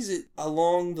plays it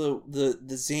along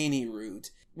the zany route,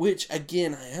 which,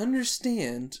 again, I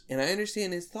understand, and I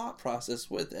understand his thought process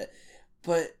with it,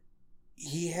 but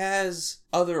he has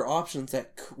other options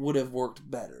that would have worked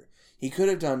better. He could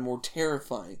have done more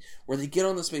terrifying, where they get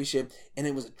on the spaceship and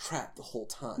it was a trap the whole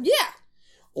time. Yeah.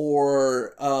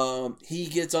 Or he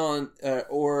gets on,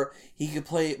 or he could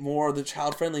play it more the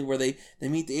child friendly, where they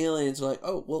meet the aliens, like,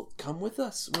 oh, well, come with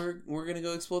us. We're gonna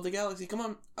go explore the galaxy. Come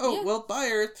on. Oh, yeah. Well, bye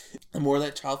Earth. And more of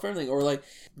that child friendly, or like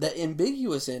that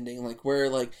ambiguous ending, like where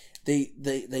like they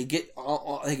get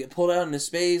pulled out into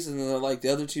space, and then like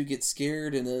the other two get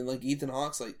scared, and then like Ethan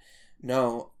Hawke's like,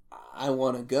 no, I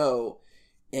want to go.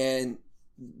 And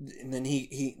then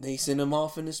they send him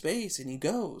off into space, and he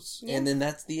goes, and then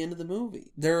that's the end of the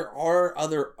movie. There are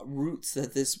other routes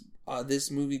that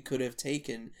this movie could have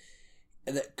taken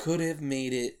that could have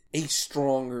made it a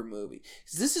stronger movie.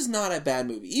 This is not a bad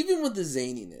movie, even with the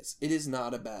zaniness. It is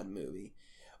not a bad movie,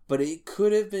 but it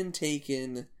could have been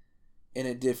taken in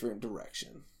a different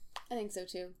direction. I think so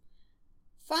too.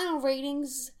 Final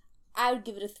ratings, I would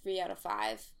give it a 3 out of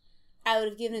 5. I would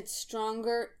have given it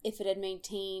stronger if it had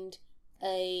maintained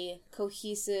a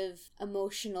cohesive,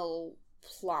 emotional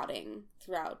plotting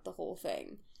throughout the whole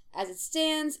thing. As it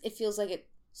stands, it feels like it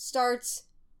starts,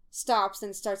 stops,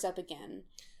 then starts up again.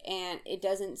 And it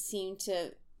doesn't seem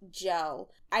to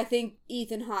gel. I think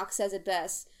Ethan Hawke says it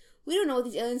best. We don't know what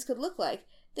these aliens could look like.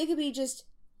 They could be just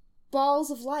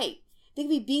balls of light. They could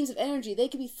be beams of energy. They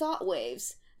could be thought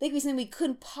waves. They could be something we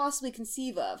couldn't possibly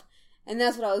conceive of. And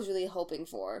that's what I was really hoping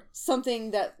for.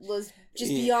 Something that was just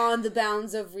beyond the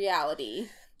bounds of reality.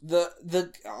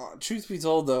 The truth be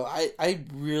told, though, I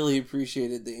really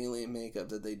appreciated the alien makeup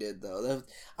that they did, though.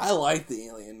 I liked the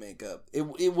alien makeup.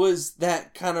 It was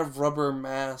that kind of rubber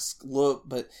mask look,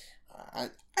 but I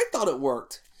thought it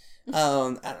worked.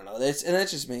 I don't know. That's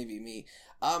just maybe me.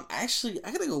 Actually,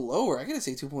 I gotta go lower. I gotta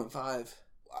say 2.5.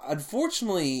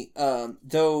 Unfortunately,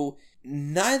 though,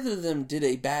 neither of them did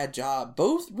a bad job.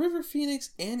 Both River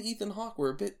Phoenix and Ethan Hawke were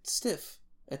a bit stiff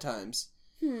at times.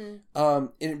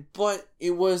 But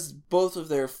it was both of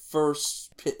their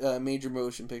first major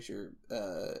motion picture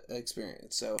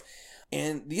experience. So,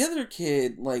 and the other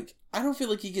kid, like, I don't feel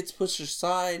like he gets pushed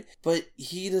aside, but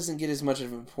he doesn't get as much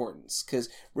of importance because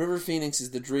River Phoenix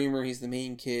is the dreamer. He's the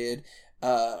main kid.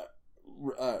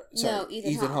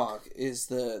 Ethan Hawke is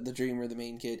the dreamer, the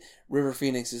main kid. River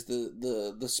Phoenix is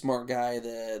the smart guy,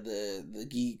 the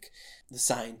geek, the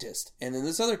scientist. And then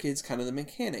this other kid's kind of the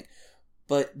mechanic.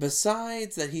 But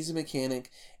besides that he's a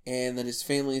mechanic and that his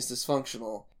family is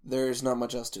dysfunctional, there's not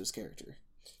much else to his character.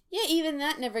 Yeah, even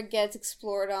that never gets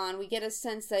explored on. We get a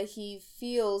sense that he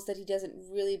feels that he doesn't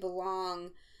really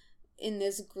belong in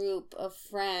this group of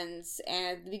friends.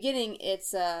 And at the beginning,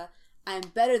 it's a I'm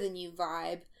better than you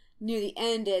vibe. Near the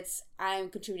end, it's I'm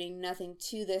contributing nothing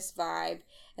to this vibe.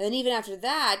 And then even after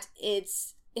that,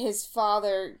 it's his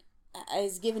father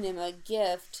has given him a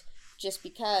gift just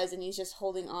because, and he's just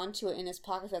holding on to it in his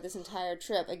pocket throughout this entire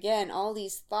trip. Again, all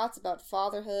these thoughts about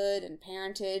fatherhood and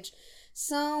parentage,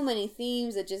 so many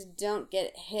themes that just don't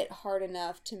get hit hard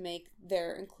enough to make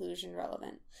their inclusion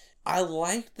relevant. I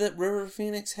like that River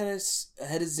Phoenix had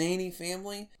a zany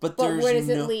family, but where does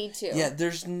it lead to? Yeah,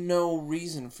 there's no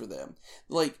reason for them.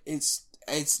 Like, it's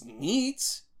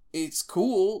neat, it's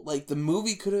cool. Like, the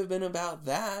movie could have been about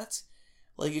that.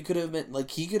 Like, it could have been, like,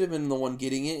 he could have been the one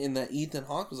getting it, and that Ethan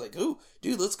Hawke was like, oh,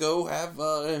 dude, let's go have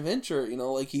an adventure, you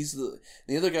know, like, he's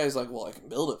the other guy's like, well, I can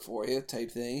build it for you, type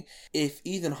thing. If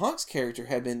Ethan Hawke's character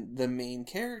had been the main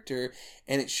character,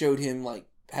 and it showed him, like,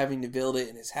 having to build it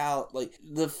in his house, like,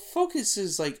 the focus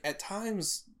is, like, at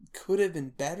times could have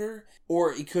been better,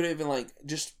 or it could have been, like,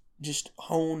 just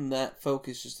hone that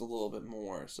focus just a little bit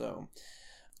more, so...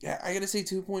 Yeah, I gotta say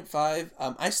 2.5.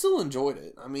 I still enjoyed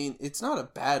it. I mean, it's not a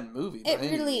bad movie. It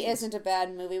really isn't a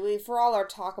bad movie. For all our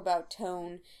talk about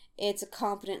tone, it's a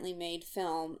competently made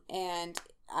film, and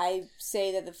I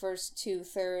say that the first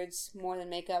 2/3 more than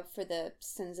make up for the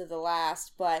sins of the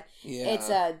last, but it's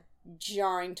a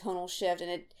jarring tonal shift,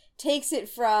 and it takes it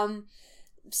from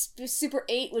Super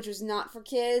 8, which was not for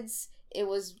kids. It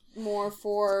was more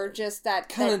for just that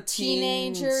kind of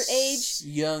teenager age.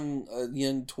 Young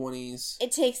 20s.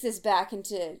 It takes this back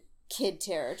into kid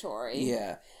territory.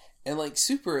 Yeah. And like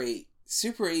Super 8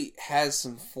 has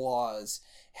some flaws,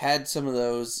 had some of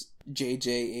those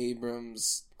J.J.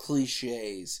 Abrams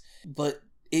cliches, but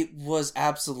it was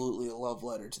absolutely a love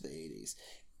letter to the 80s.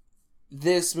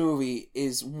 This movie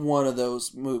is one of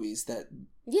those movies that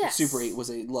Super 8 was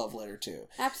a love letter to.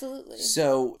 Absolutely.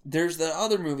 So there's the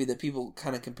other movie that people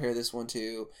kind of compare this one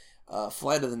to,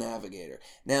 Flight of the Navigator.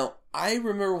 Now, I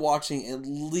remember watching at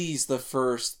least the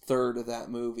first third of that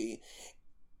movie,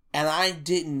 and I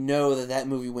didn't know that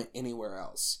movie went anywhere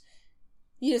else.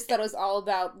 You just thought it was all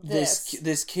about this.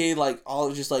 This kid,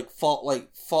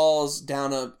 falls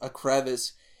down a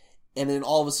crevice, and then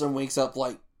all of a sudden wakes up,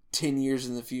 10 years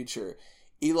in the future.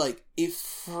 It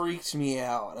freaked me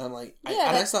out. And I'm like,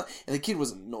 and the kid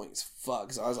was annoying as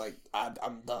fuck, so I was like,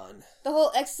 I'm done. The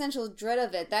whole existential dread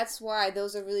of it, that's why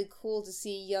those are really cool to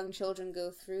see young children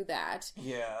go through that.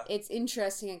 Yeah. It's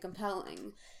interesting and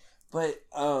compelling. But,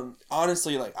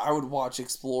 honestly, I would watch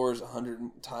Explorers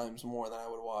 100 times more than I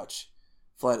would watch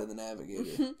Flight of the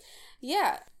Navigator.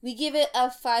 Yeah. We give it a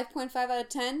 5.5 out of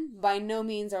 10. By no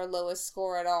means our lowest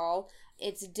score at all.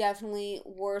 It's definitely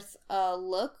worth a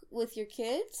look with your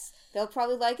kids. They'll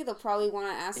probably like it. They'll probably want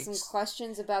to ask some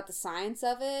questions about the science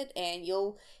of it, and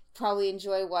you'll probably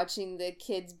enjoy watching the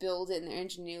kids build it and their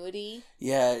ingenuity.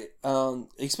 Yeah,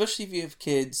 especially if you have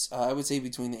kids, I would say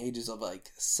between the ages of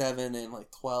 7 and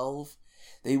 12,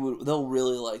 they'll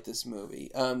really like this movie.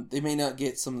 They may not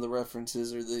get some of the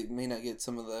references, or they may not get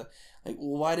some of the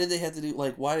why did they have to do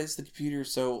why is the computer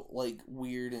so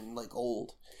weird and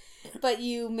old? But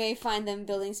you may find them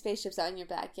building spaceships out in your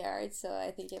backyard, so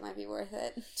I think it might be worth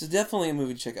it. So definitely a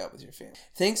movie to check out with your family.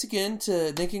 Thanks again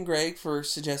to Nick and Greg for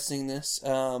suggesting this.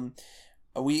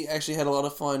 We actually had a lot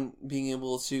of fun being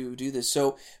able to do this.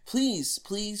 So please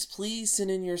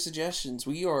send in your suggestions.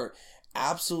 We are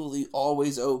absolutely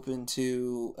always open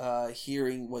to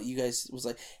hearing what you guys was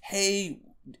like. Hey,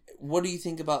 what do you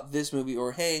think about this movie?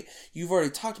 Or, hey, you've already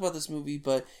talked about this movie,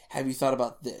 but have you thought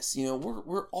about this?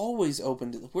 We're always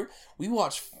open to we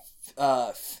watch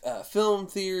film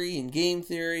theory and game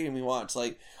theory, and we watch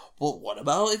well, what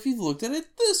about if you looked at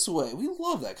it this way? We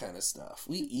love that kind of stuff.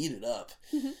 We eat it up.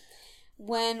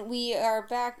 When we are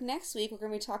back next week, we're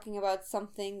going to be talking about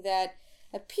something that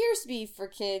appears to be for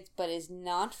kids, but is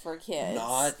not for kids.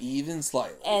 Not even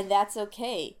slightly. And that's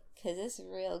okay, because it's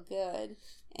real good.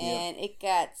 And It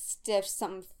got stiffed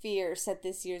something fierce at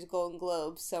this year's Golden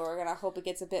Globes, so we're going to hope it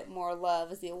gets a bit more love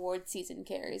as the award season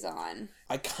carries on.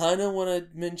 I kind of want to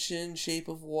mention Shape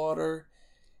of Water.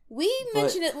 We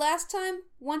mentioned it last time.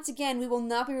 Once again, we will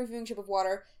not be reviewing Shape of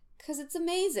Water, because it's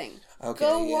amazing. Okay,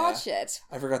 Go watch it.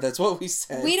 I forgot that's what we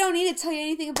said. We don't need to tell you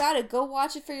anything about it. Go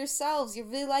watch it for yourselves. You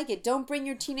really like it. Don't bring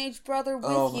your teenage brother with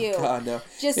you. Oh my God, no.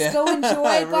 Just go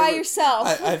enjoy it by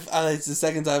yourself. It's the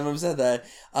second time I've said that.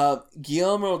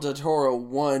 Guillermo del Toro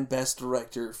won Best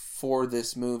Director for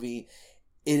this movie.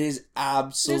 It is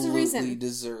absolutely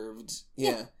deserved.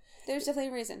 Yeah. There's definitely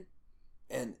a reason.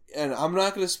 And I'm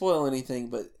not going to spoil anything,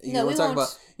 but you want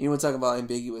to talk about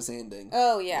ambiguous ending.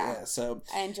 Oh yeah. Yeah. So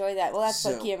I enjoy that. Well, that's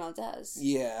what Guillermo does.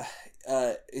 Yeah.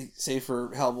 Save for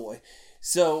Hellboy.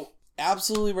 So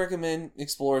absolutely recommend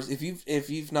Explorers. If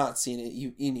you've not seen it,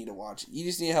 you need to watch it. You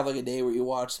just need to have a day where you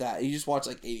watch that. You just watch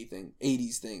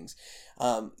 80s things.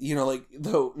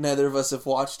 Though neither of us have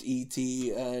watched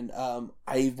E.T. and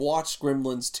I've watched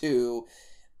Gremlins 2.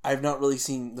 I've not really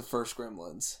seen the first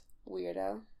Gremlins.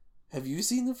 Weirdo. Have you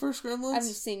seen the first Gremlins? I've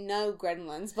seen no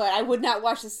Gremlins, but I would not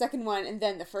watch the second one and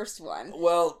then the first one.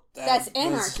 Well, that's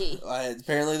anarchy.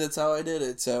 Apparently that's how I did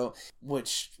it, so,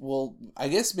 I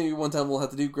guess maybe one time we'll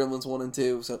have to do Gremlins 1 and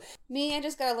 2, so. Me, I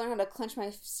just gotta learn how to clench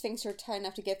my sphincter tight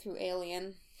enough to get through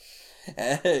Alien.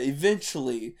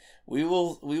 Eventually, we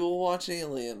will watch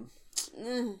Alien.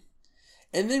 And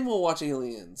then we'll watch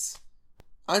Aliens.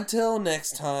 Until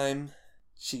next time,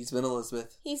 she's been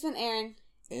Elizabeth. He's been Aaron.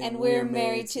 And we're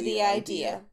married to the idea.